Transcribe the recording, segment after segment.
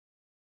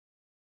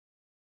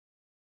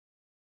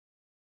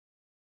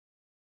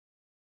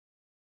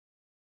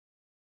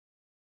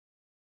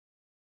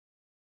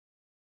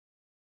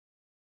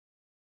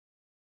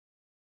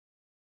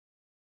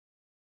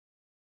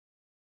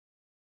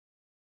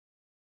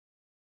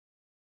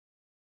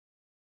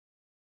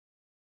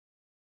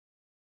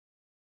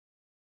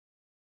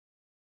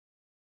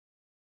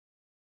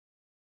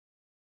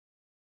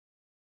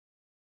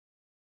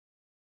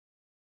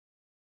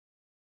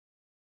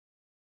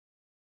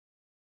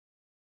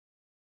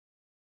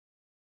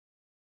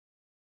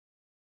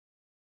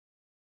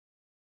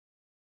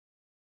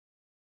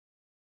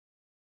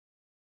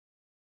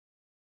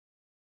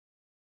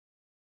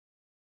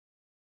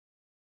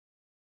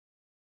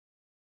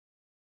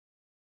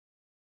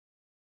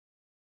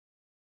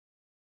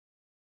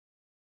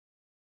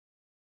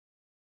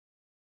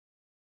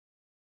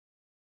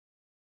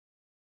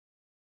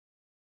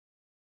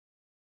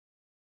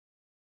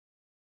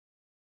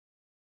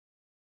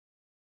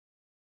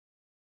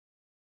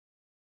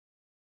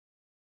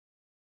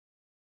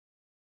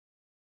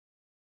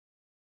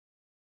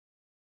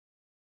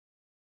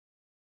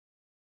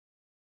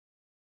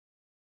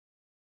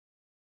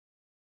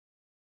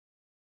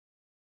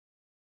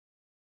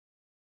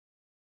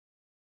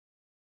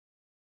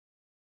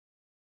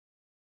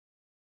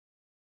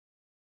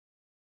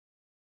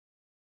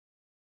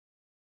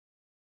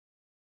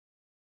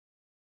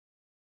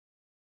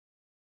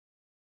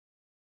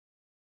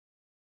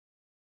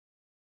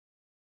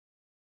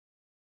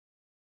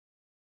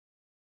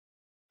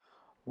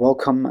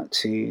Welcome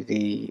to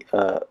the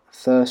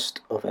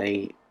first of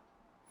a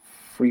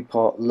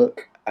three-part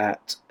look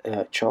at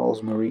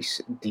Charles Maurice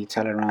de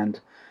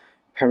Talleyrand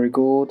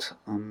Perigord.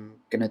 I'm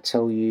going to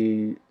tell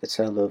you the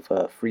tale of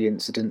three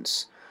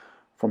incidents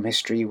from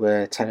history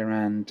where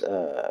Talleyrand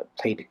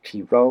played a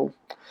key role.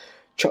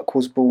 Chuck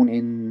was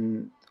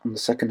born on the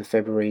 2nd of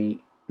February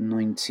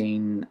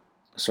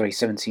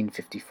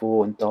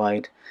 1754 and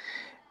died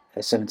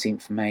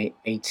 17th May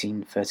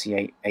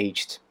 1838,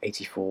 aged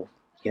 84.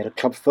 He had a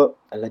clubfoot,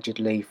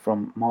 allegedly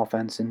from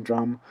Marfan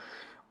syndrome,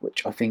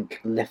 which I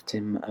think left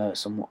him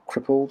somewhat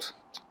crippled.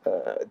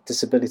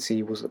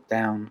 Disability was looked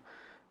down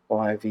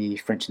by the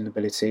French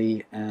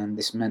nobility, and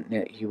this meant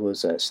that he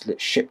was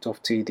shipped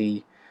off to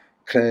the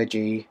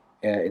clergy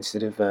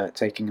instead of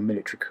taking a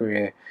military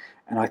career.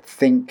 And I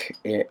think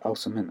it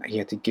also meant that he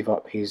had to give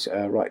up his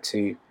right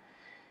to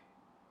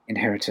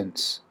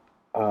inheritance.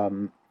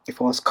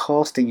 If I was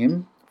casting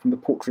him from the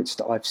portraits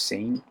that I've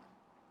seen,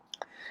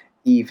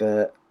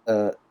 either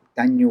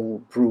Daniel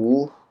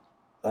Bruhl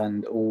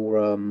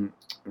or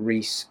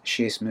Reece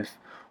Shearsmith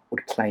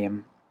would play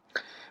him.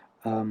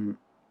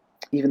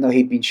 Even though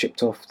he'd been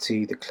shipped off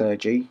to the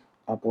clergy,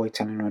 our boy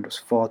Talleyrand was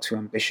far too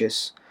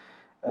ambitious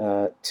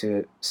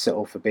to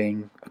settle for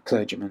being a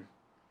clergyman.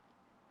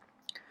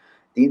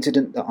 The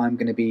incident that I'm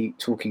going to be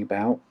talking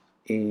about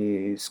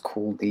is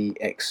called the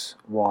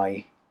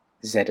XYZ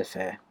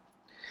affair.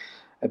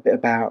 A bit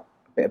of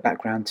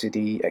background to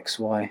the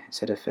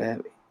XYZ affair.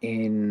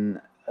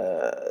 In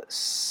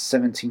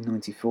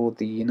 1794,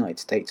 the United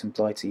States and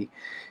Blighty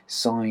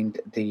signed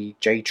the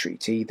Jay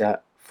Treaty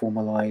that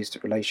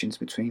formalized relations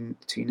between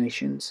the two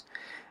nations,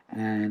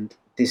 and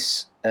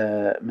this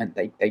meant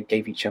they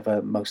gave each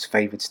other most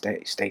favored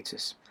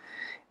status.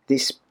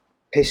 This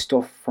pissed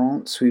off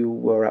France, who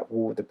were at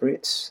war with the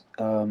Brits,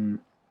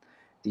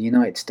 the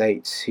United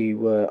States, who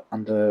were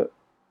under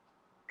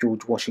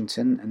George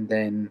Washington, and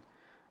then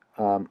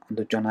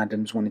under John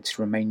Adams, wanted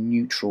to remain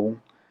neutral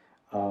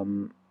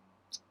um,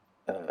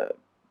 uh,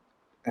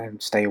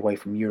 and stay away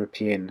from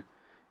European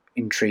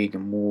intrigue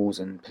and wars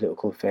and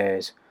political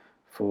affairs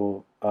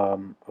for a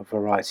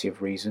variety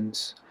of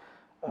reasons.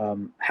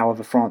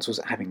 However, France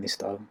wasn't having this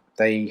though.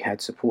 They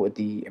had supported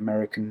the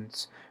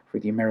Americans through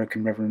the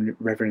American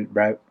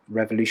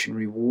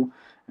Revolutionary War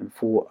and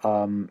thought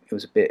it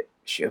was a bit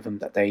shit of them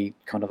that they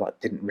kind of like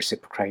didn't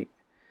reciprocate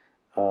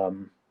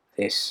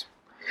this.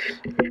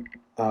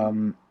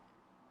 Um,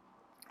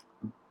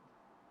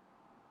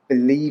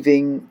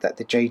 Believing that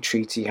the Jay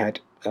Treaty had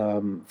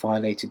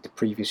violated the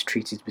previous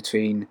treaties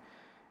between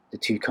the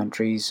two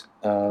countries,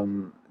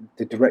 the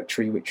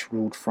Directory, which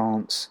ruled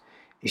France,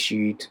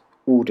 issued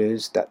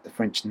orders that the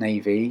French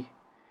Navy,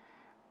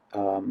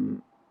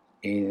 to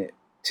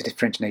the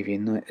French Navy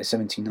in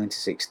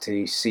 1796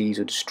 to seize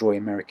or destroy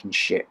American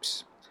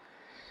ships.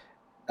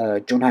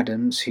 John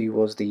Adams, who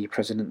was the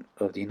President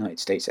of the United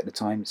States at the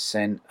time,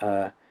 sent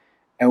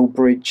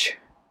Elbridge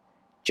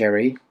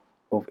Gerry,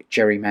 of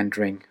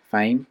gerrymandering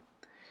fame,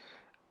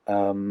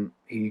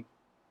 who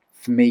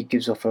for me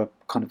gives off a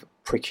kind of a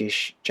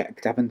prickish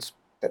Jack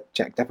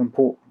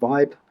Davenport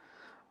vibe.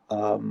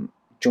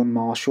 John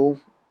Marshall,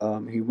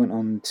 who went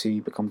on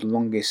to become the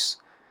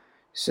longest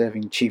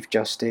serving Chief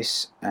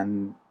Justice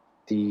and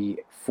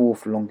the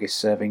fourth longest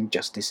serving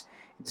Justice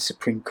in the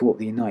Supreme Court of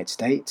the United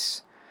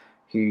States,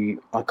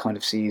 who I kind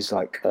of see as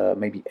like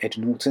maybe Ed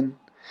Norton,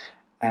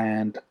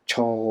 and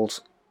Charles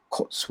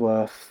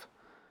Cotsworth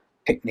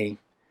Pickney,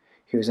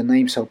 who is a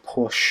name so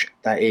posh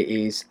that it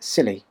is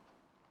silly.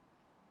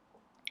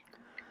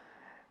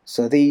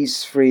 So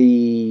these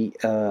three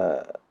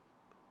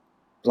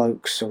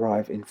blokes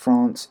arrive in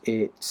France.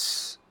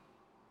 It's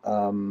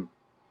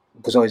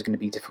was always going to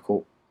be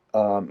difficult.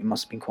 It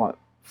must have been quite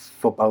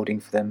foreboding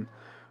for them.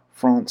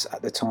 France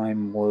at the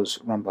time was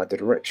run by the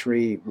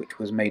Directory, which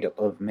was made up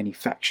of many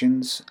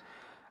factions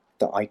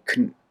that I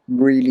couldn't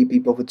really be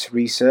bothered to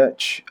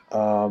research.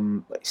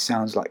 But it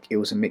sounds like it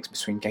was a mix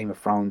between Game of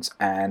Thrones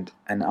and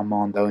an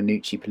Armando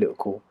Iannucci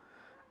political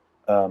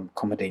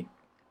comedy.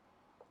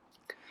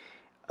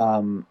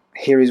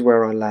 Here is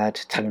where our lad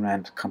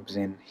Talleyrand comes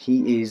in.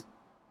 He is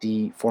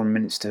the foreign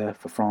minister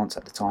for France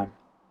at the time.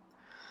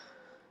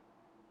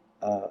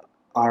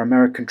 Our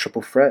American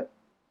triple threat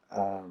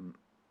um,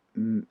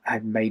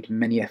 had made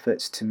many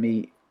efforts to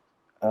meet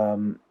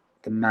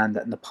the man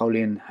that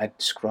Napoleon had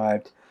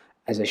described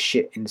as a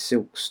shit in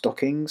silk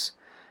stockings.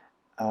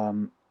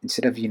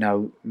 Instead of,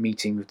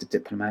 meeting with the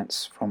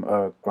diplomats from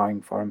a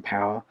growing foreign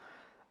power,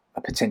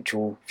 a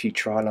potential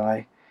future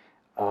ally,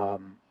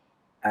 um,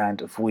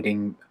 and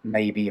avoiding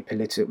maybe a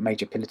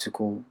major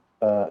political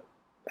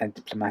and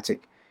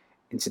diplomatic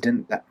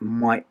incident that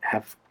might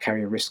have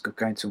carry a risk of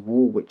going to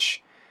war,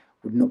 which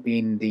would not be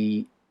in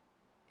the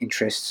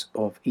interests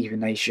of either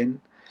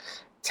nation.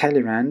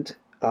 Talleyrand,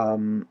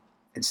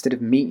 instead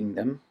of meeting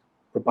them,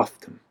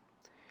 rebuffed them.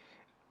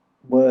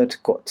 Word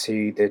got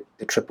to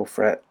the triple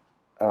threat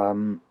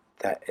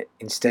that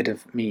instead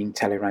of meeting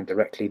Talleyrand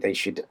directly, they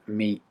should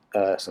meet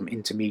some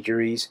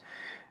intermediaries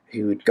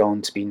who would go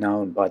on to be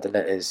known by the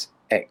letters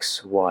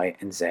X, Y,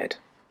 and Z.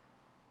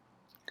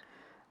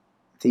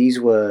 These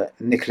were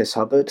Nicholas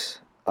Hubbard,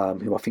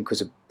 who I think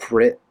was a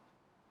Brit,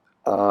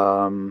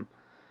 um,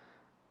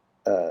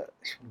 uh,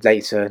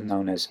 later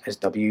known as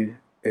W.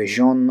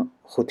 Jean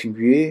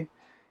Rottinger,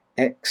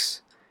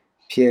 X.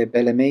 Pierre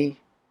Bellamy,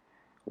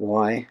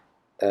 Y.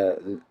 Uh,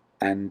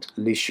 and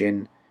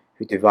Lucien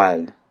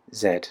Hudeval,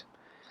 Z.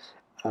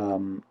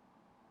 Um,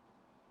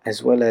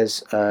 as well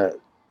as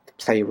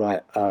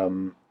playwright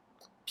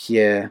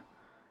Pierre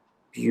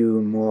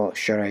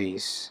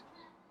Beaumont-Charez.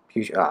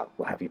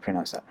 What have you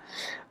pronounced that?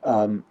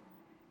 Um,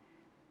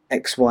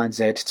 X, Y, and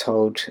Z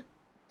told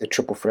the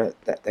Triple Threat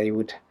that they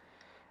would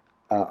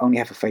only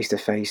have a face to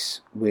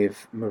face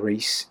with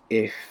Maurice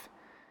if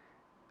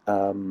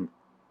um,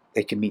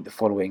 they could meet the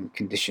following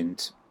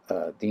conditions.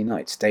 The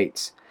United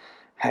States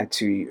had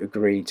to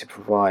agree to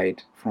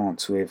provide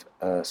France with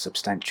a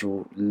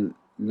substantial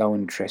low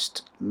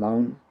interest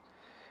loan.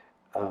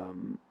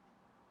 Um,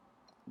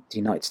 the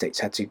United States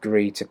had to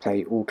agree to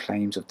pay all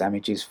claims of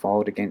damages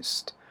filed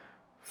against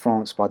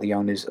France by the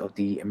owners of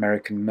the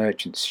American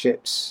merchant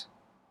ships.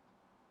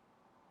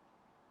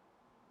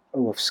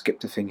 Oh, I've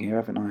skipped a thing here,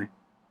 haven't I?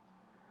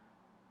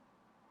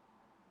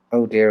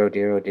 Oh dear, oh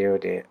dear, oh dear, oh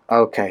dear.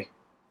 Okay.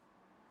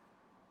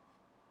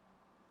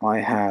 I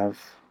have.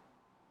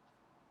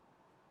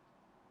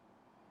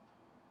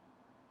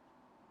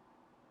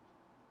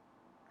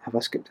 Have I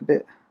skipped a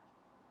bit?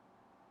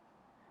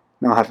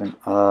 No, I haven't.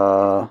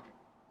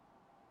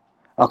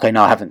 Okay,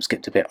 no, I haven't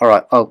skipped a bit. All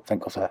right. Oh,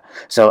 thank God for that.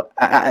 So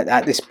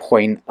at this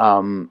point,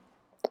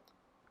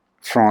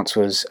 France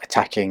was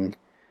attacking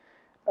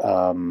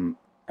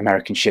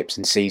American ships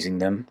and seizing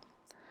them,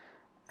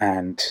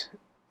 and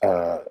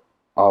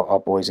our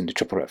boys in the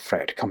Triple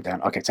Threat to come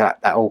down. Okay, so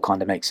that all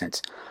kind of makes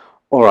sense.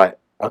 All right.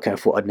 Okay, I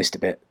thought I'd missed a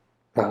bit.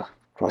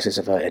 Crisis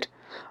averted.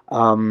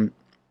 Um,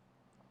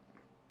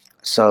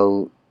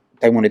 so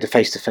they wanted a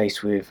face to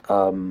face with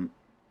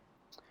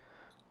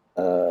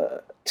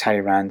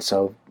Talleyrand,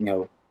 so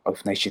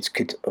both nations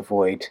could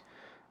avoid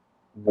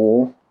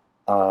war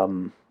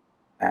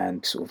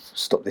and sort of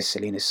stop this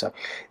silliness. So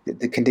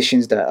the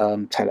conditions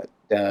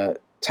that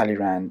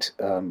Talleyrand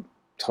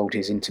told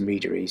his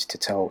intermediaries to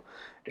tell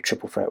the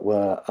Triple Threat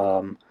were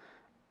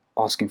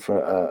asking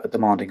for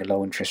demanding a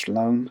low interest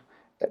loan,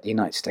 that the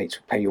United States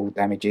would pay all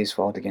damages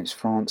filed against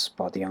France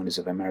by the owners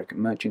of American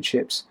merchant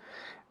ships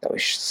that were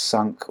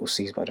sunk or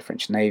seized by the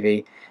French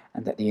Navy,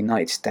 and that the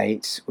United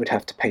States would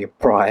have to pay a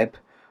bribe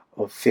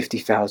of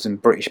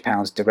 50,000 British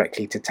pounds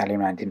directly to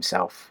Talleyrand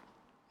himself.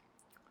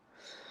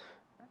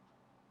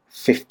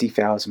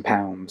 50,000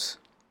 pounds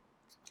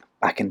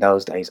back in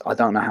those days. I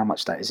don't know how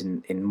much that is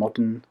in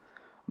modern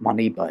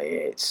money, but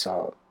it's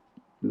a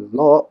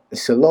lot.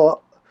 It's a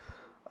lot.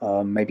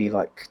 Maybe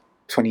like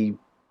 20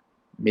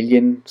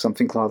 million,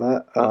 something like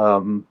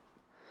that.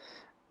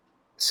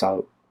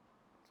 So,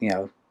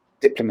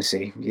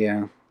 diplomacy,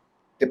 yeah.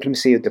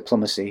 Diplomacy or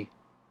diplomacy?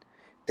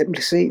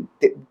 Diplomacy.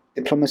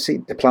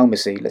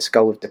 Let's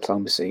go with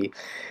diplomacy.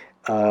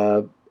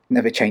 Uh,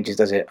 Never changes,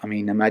 does it? I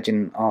mean,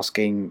 imagine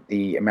asking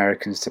the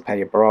Americans to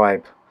pay a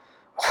bribe.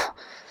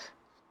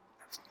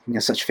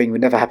 Such a thing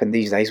would never happen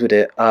these days, would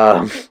it?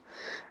 And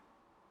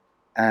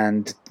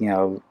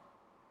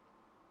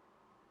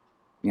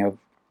even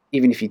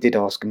if you did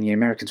ask them, the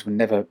Americans would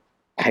never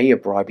pay a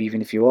bribe,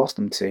 even if you asked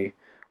them to,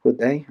 would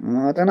they?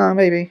 I don't know.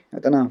 Maybe, I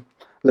don't know.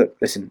 Look,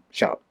 listen,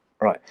 shut up.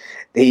 Right,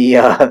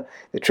 the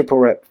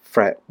Triple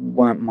Threat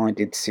weren't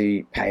minded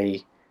to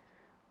pay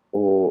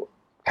or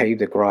pay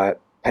the bribe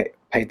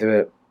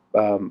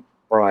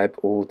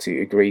or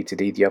to agree to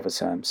the other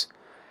terms.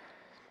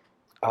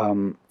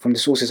 From the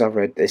sources I've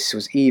read, this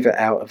was either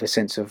out of a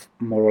sense of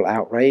moral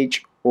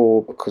outrage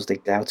or because they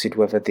doubted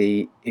whether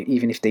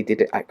even if they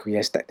did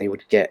acquiesce, that they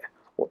would get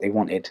what they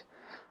wanted.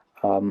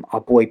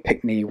 Our boy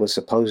Pickney was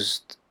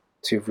supposed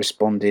to have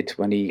responded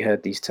when he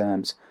heard these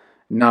terms,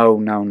 no,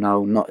 no,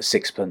 no, not a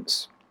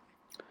sixpence.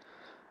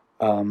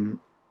 A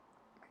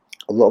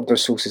lot of the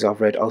sources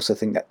I've read also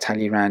think that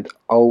Talleyrand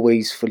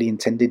always fully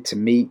intended to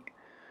meet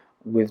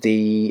with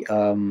the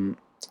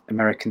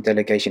American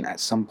delegation at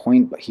some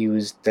point, but he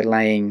was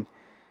delaying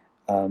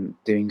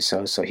doing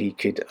so he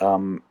could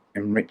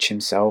enrich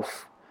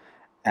himself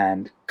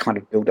and kind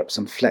of build up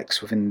some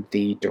flex within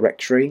the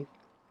directory.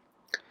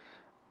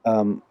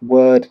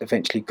 Word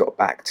eventually got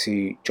back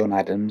to John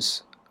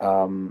Adams,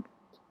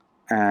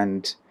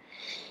 and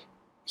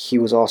he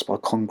was asked by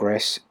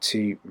Congress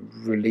to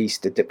release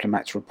the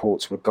diplomats'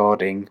 reports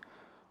regarding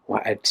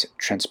what had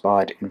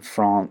transpired in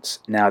France.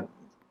 Now,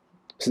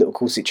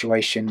 political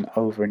situation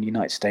over in the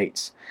United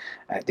States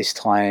at this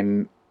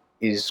time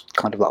is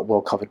kind of like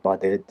well covered by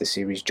the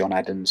series John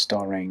Adams,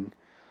 starring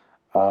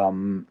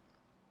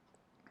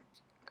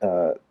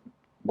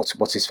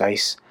what's his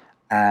face,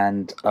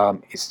 and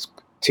it's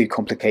too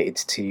complicated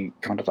to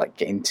kind of like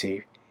get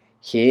into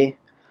here.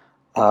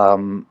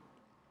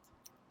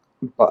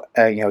 But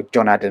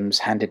John Adams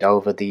handed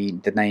over the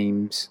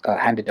names,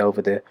 handed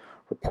over the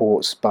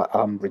reports, but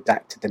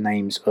redacted the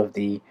names of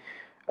the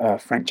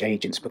French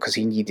agents because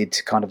he needed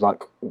to kind of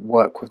like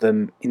work with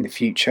them in the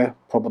future,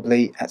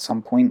 probably at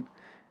some point.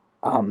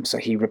 So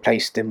he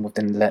replaced them with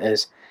the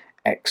letters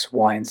X,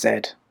 Y, and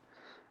Z,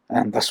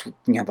 and that's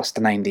that's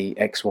the name, the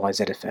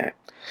XYZ affair.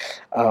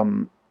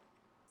 Um,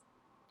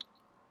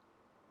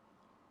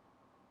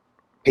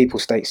 People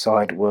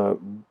stateside were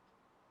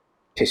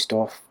pissed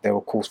off. There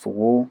were calls for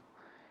war.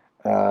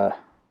 Uh,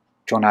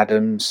 John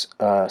Adams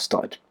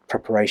started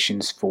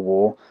preparations for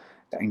war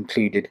that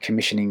included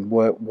commissioning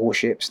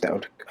warships that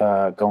would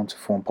go on to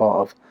form part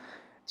of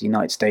the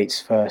United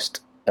States'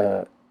 first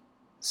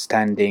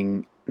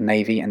standing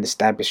navy, and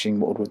establishing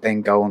what would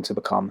then go on to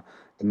become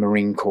the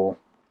Marine Corps.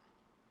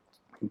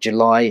 In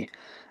July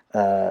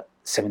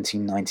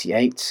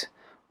 1798,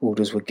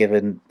 orders were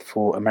given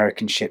for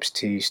American ships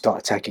to start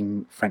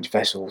attacking French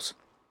vessels.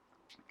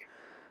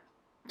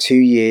 2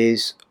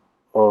 years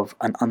of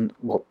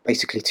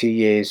basically 2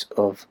 years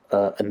of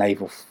a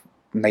naval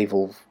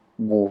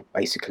war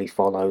basically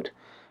followed.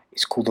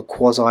 It's called a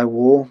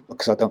quasi-war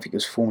because I don't think it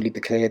was formally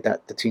declared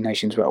that the two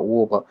nations were at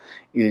war, but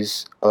it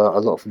was a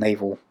lot of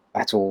naval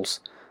battles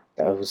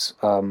that was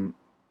going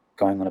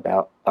on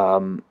about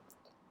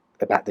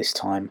this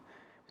time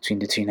between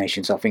the two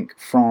nations. I think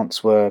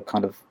France were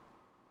kind of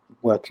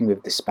working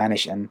with the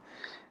Spanish, and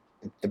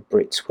the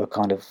Brits were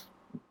kind of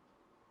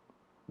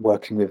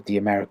working with the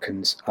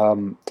Americans.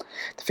 The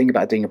thing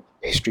about doing a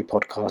history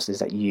podcast is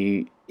that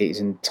it is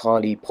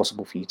entirely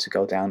possible for you to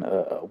go down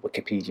a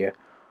Wikipedia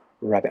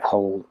rabbit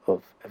hole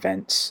of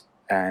events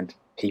and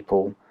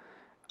people.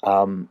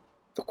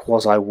 The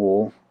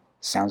quasi-war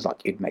sounds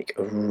like it'd make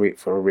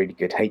for a really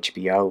good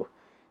HBO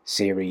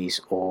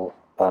series, or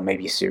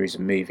maybe a series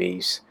of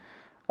movies.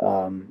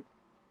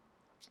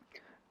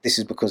 This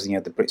is because the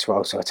Brits were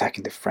also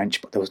attacking the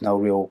French, but there was no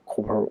real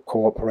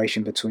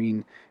cooperation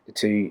between the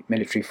two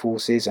military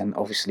forces, and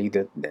obviously,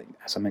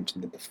 as I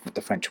mentioned,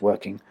 the French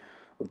working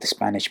with the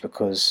Spanish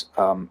because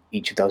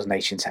each of those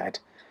nations had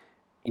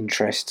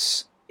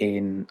interests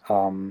in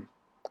the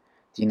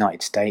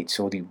United States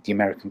or the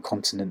American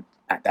continent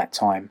at that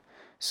time.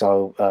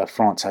 So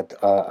France had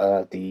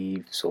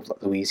the sort of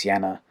like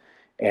Louisiana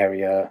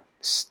area.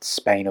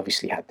 Spain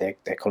obviously had their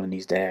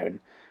colonies there, and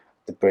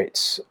the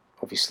Brits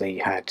obviously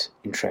had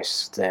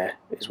interests there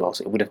as well.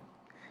 So it would have,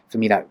 for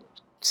me, that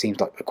seems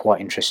like a quite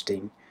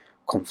interesting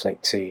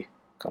conflict to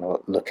kind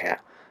of look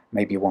at.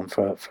 Maybe one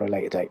for a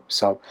later date.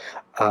 So,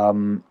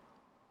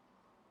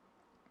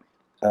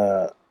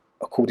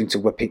 according to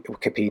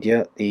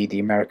Wikipedia, the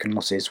American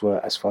losses were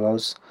as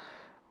follows.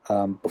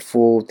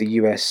 Before the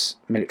US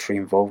military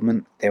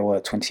involvement, there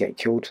were 28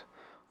 killed,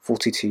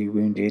 42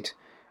 wounded,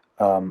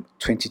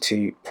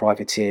 22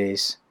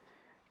 privateers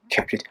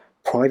captured.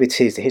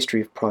 Privateers, the history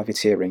of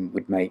privateering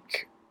would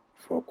make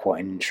for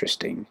quite an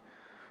interesting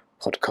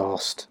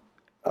podcast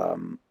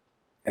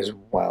as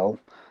well.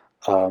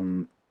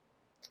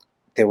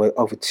 There were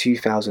over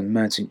 2,000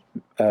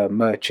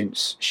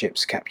 merchant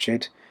ships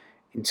captured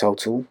in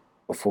total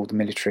before the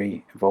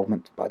military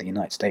involvement by the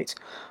United States.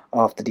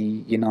 After the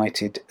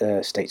United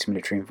States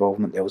military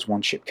involvement, there was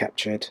one ship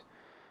captured,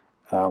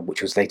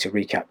 which was later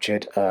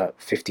recaptured.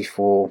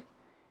 54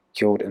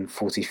 killed and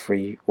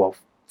 54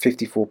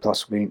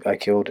 plus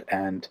killed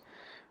and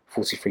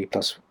 43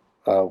 plus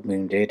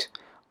wounded.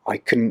 I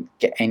couldn't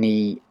get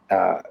any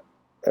firm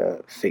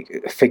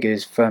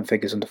figures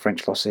on the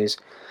French losses.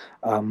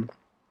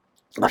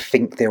 I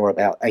think there were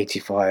about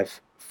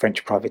 85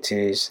 French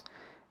privateers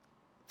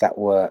that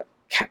were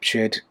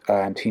captured,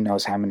 and who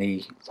knows how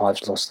many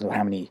lives lost or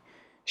how many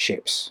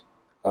ships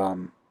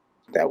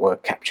that were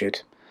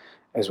captured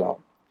as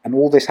well. And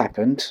all this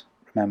happened,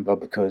 remember,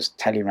 because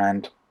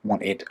Talleyrand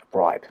wanted a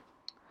bribe.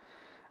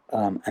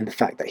 And the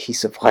fact that he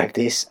survived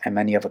this and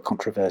many other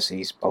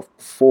controversies, both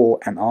before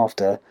and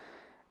after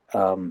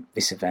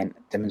this event,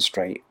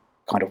 demonstrate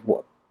kind of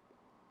what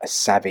a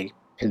savvy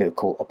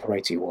political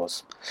operator he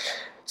was.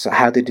 So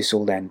how did this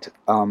all end?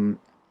 John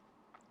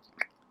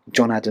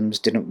Adams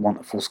didn't want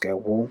a full-scale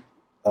war,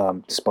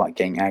 despite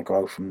getting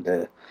aggro from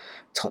the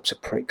types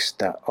of pricks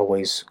that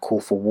always call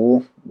for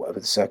war, whatever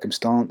the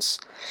circumstance,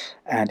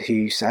 and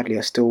who sadly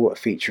are still a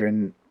feature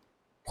in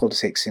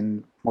politics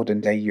in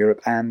modern-day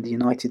Europe and the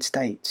United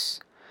States.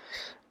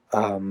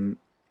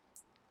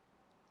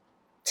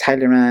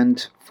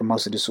 Talleyrand, from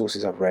most of the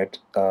sources I've read,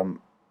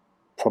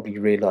 probably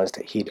realised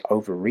that he'd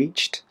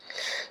overreached.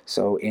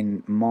 So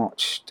in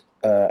March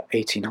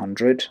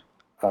 1800,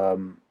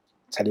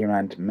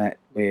 Talleyrand met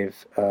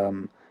with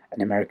an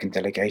American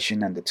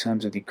delegation, and the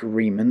terms of the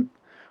agreement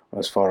were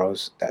as far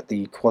as that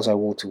the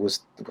quasi-war was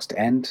to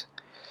end.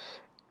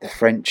 The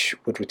French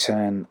would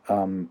return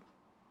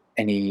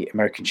any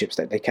American ships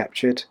that they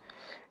captured.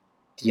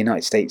 The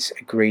United States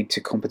agreed to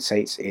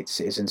compensate its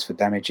citizens for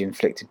damage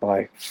inflicted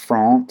by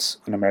France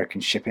on American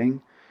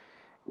shipping,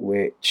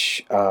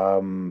 which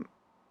was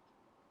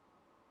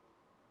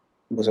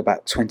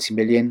about 20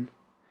 million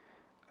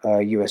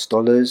US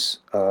dollars.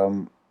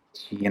 The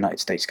United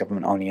States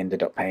government only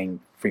ended up paying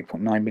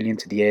 3.9 million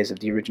to the heirs of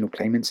the original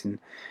claimants in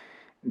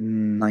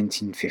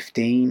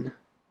 1915.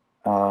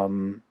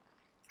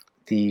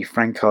 The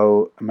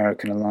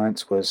Franco-American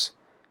alliance was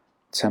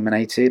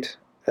terminated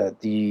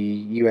the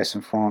US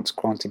and France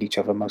granted each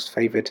other most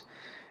favoured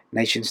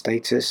nation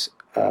status.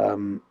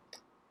 The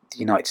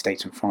United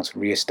States and France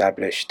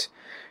re-established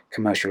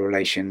commercial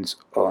relations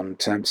on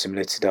terms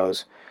similar to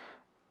those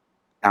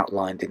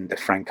outlined in the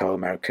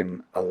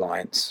Franco-American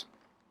Alliance.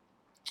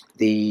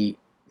 The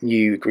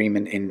new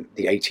agreement in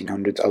the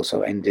 1800s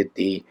also ended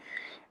the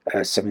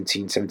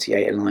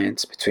 1778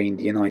 alliance between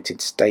the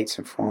United States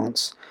and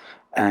France,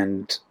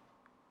 and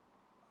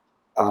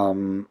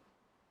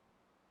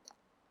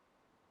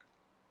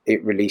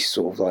it released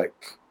sort of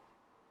like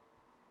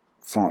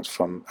France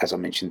from, as I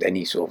mentioned,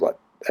 any sort of like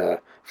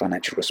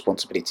financial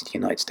responsibility to the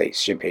United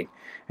States shipping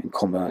and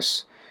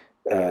commerce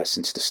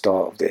since the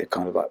start of the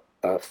kind of like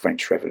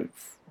French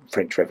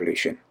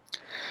Revolution.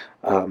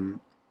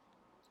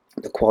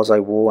 The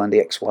Quasi-War and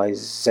the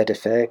XYZ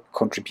affair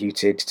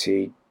contributed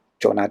to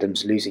John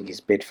Adams losing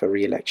his bid for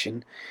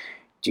re-election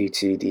due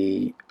to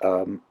the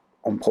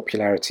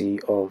unpopularity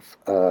of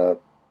a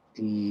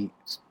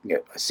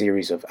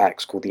series of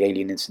acts called the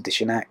Alien and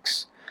Sedition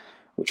Acts,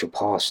 which were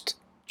passed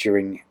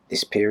during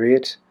this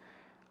period.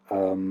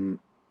 The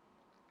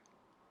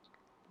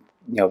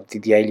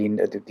Alien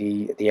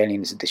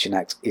and Sedition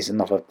Act is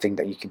another thing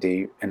that you could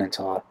do an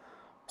entire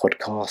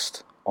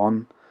podcast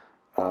on.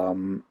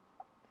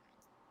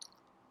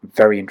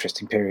 Very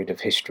interesting period of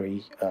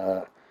history.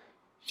 You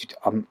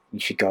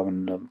should go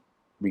and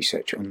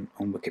research on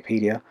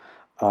Wikipedia.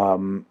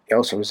 It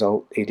also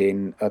resulted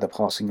in the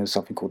passing of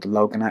something called the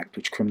Logan Act,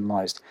 which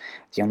criminalised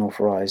the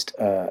unauthorised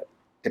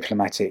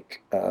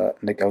diplomatic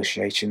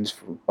negotiations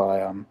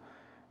by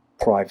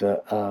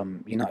private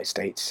United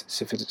States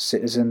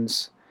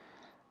citizens.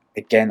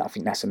 Again, I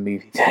think that's a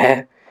movie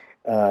there.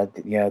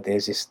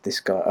 There's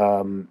this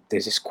guy.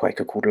 There's this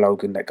Quaker called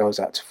Logan that goes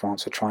out to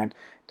France to try and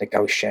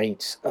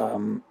negotiate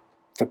for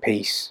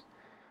peace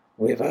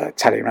with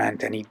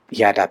Talleyrand, and he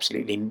had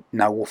absolutely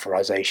no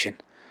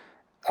authorization.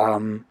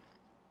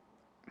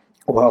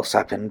 What else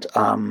happened?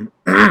 Let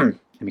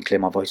me clear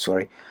my voice.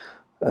 Sorry.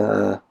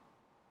 I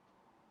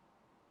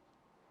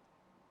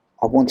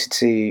wanted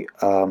to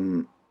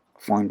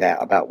find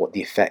out about what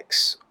the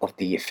effects of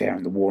the affair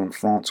and the war in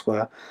France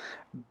were.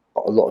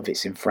 But a lot of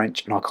it's in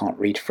French, and I can't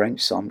read French,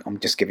 so I'm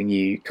just giving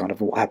you kind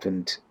of what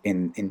happened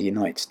in the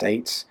United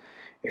States.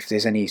 If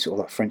there's any sort of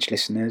like French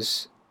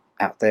listeners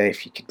out there,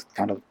 if you could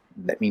kind of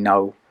let me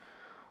know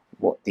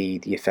what the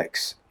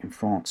effects in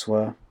France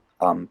were,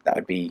 that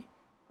would be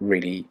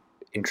really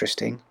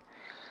interesting.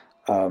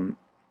 And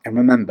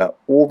remember,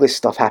 all this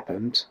stuff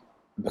happened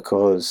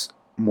because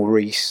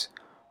Maurice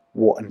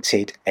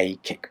wanted a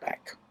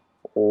kickback.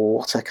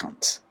 What a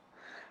cunt.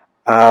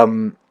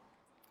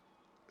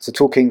 So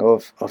talking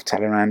of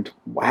Talleyrand,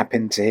 what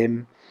happened to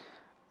him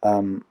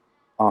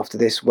after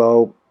this?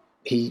 Well,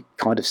 he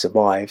kind of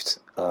survived,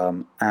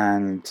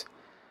 and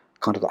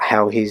kind of like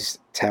how his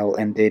tale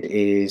ended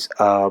is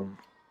a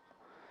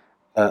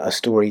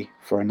story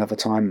for another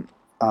time.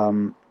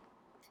 I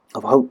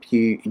hope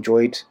you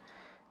enjoyed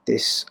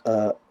this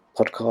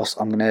podcast.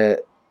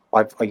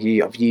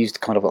 I've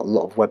used kind of a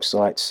lot of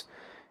websites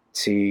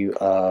to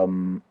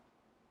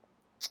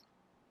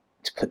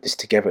put this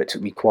together. It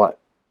took me quite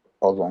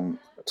a long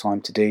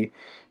time to do.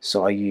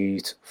 So I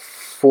used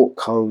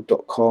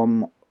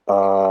fortco.com,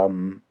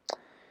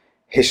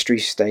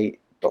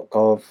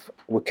 historystate.gov,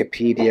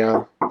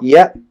 Wikipedia.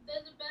 Yep.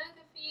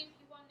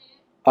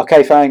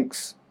 Okay,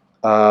 thanks.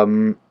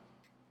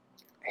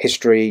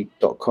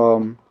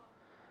 History.com,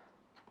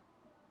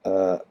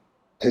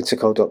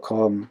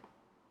 politico.com,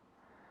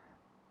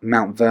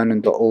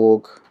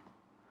 mountvernon.org,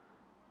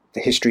 the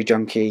History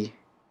Junkie,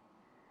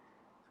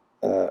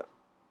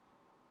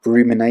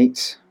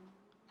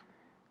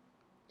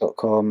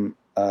 ruminate.com,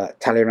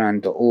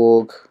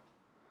 Talleyrand.org,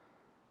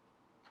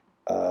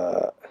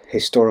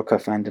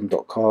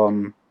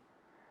 historicafandom.com,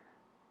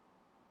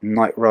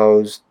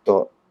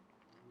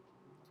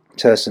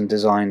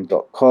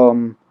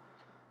 nightrose.tersendesign.com,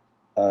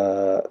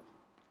 the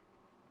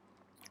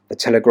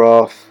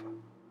Telegraph,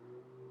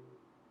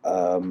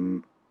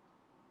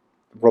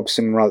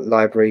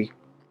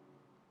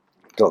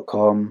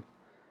 robsonlibrary.com,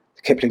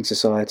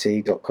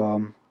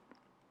 kiplingsociety.com,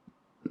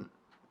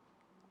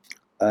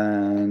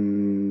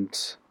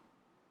 and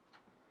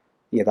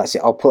yeah, that's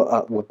it. I'll put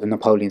up with the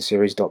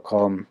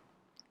napoleonseries.com,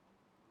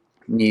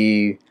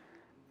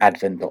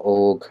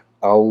 newadvent.org.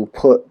 I'll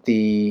put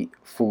the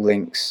full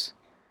links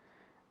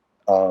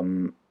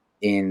in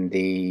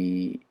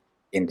the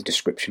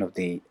description of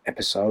the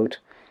episode.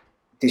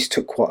 This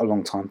took quite a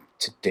long time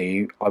to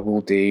do. I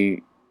will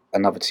do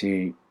another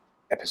 2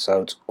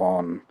 episodes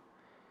on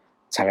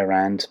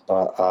Talleyrand,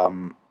 but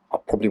I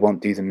probably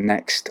won't do them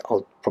next.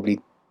 I'll probably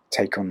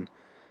take on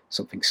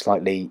something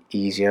slightly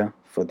easier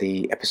for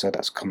the episode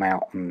that's going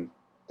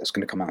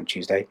to come out on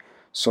Tuesday.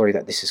 Sorry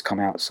that this has come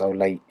out so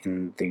late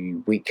in the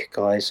week,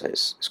 guys.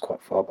 It's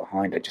quite far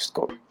behind. I just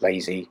got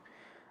lazy,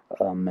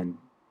 and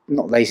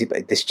not lazy, but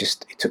it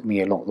took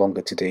me a lot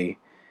longer to do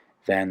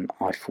than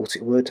I thought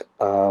it would.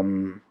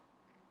 What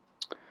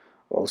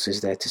else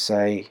is there to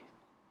say?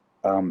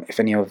 If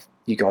any of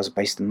you guys are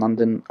based in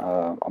London,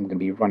 I'm going to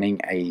be running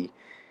a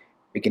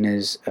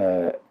beginners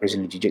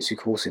Brazilian Jiu-Jitsu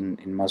course in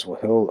Muswell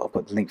Hill. I'll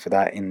put the link for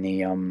that in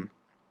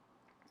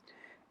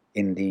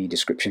the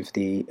description for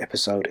the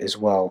episode as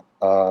well.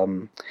 I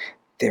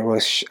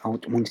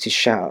wanted to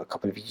shout out a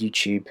couple of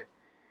YouTube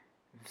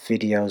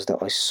videos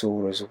that I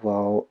saw as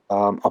well.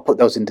 I'll put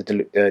those in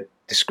the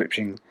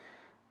description,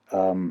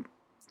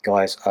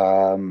 guys.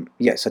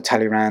 Yeah, so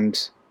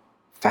Talleyrand,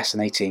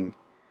 fascinating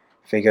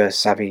figure,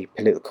 savvy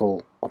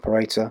political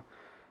operator,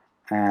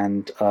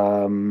 and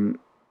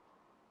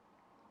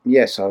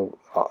yeah, so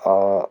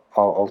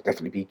I'll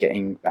definitely be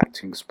getting back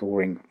to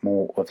exploring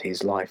more of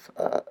his life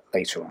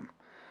later on.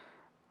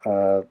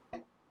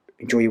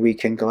 Enjoy your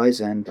weekend, guys,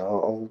 and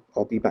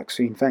I'll be back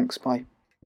soon. Thanks. Bye.